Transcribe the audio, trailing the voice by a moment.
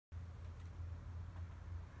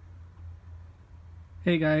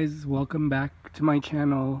Hey guys, welcome back to my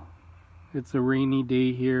channel. It's a rainy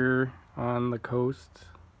day here on the coast,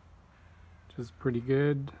 which is pretty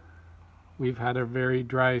good. We've had a very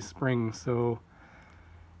dry spring, so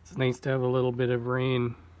it's nice to have a little bit of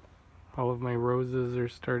rain. All of my roses are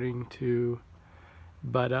starting to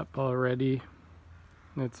bud up already.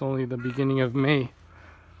 It's only the beginning of May.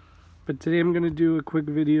 But today I'm going to do a quick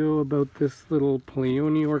video about this little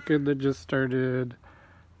Pleione orchid that just started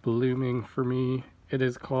blooming for me. It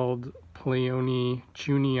is called Pleione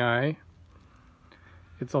chunii.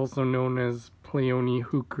 It's also known as Pleione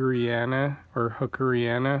hookeriana or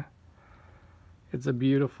hookeriana. It's a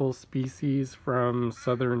beautiful species from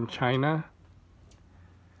southern China.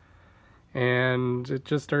 And it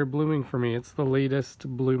just started blooming for me. It's the latest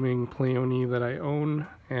blooming Pleione that I own,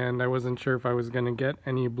 and I wasn't sure if I was going to get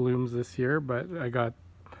any blooms this year, but I got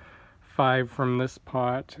 5 from this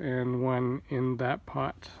pot and 1 in that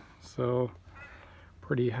pot. So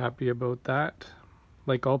pretty happy about that.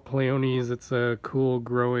 Like all Pleiones, it's a cool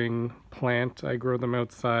growing plant. I grow them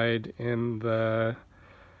outside in the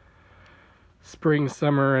spring,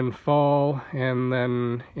 summer, and fall, and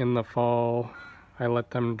then in the fall I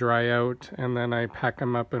let them dry out, and then I pack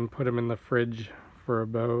them up and put them in the fridge for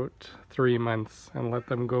about 3 months and let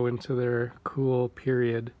them go into their cool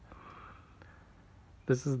period.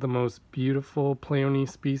 This is the most beautiful Pleione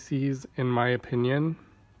species in my opinion.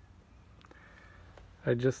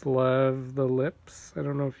 I just love the lips. I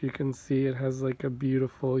don't know if you can see, it has like a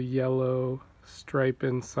beautiful yellow stripe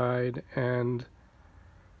inside, and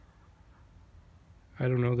I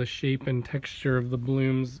don't know, the shape and texture of the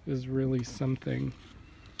blooms is really something.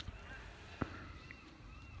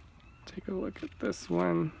 Take a look at this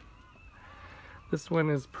one. This one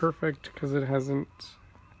is perfect because it hasn't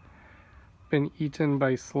been eaten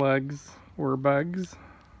by slugs or bugs,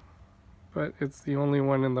 but it's the only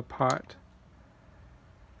one in the pot.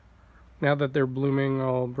 Now that they're blooming,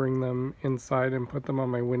 I'll bring them inside and put them on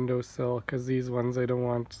my windowsill, because these ones, I don't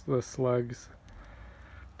want the slugs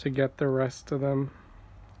to get the rest of them.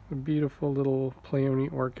 The beautiful little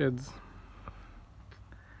Pleione orchids.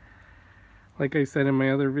 Like I said in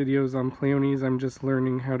my other videos on Pleiones, I'm just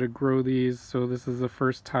learning how to grow these, so this is the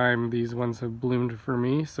first time these ones have bloomed for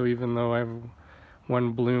me. So even though I have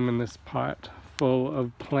 1 bloom in this pot full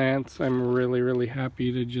of plants, I'm really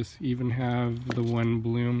happy to just even have the 1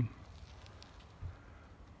 bloom.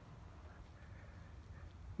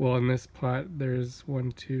 Well, in this pot there's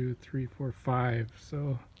 1, 2, 3, 4, 5,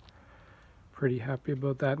 so pretty happy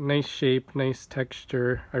about that. Nice shape, nice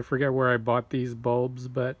texture. I forget where I bought these bulbs,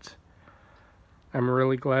 but I'm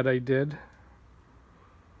really glad I did.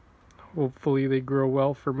 Hopefully they grow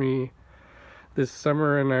well for me this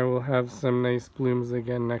summer, and I will have some nice blooms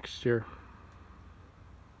again next year.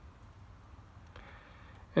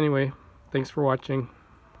 Anyway, thanks for watching.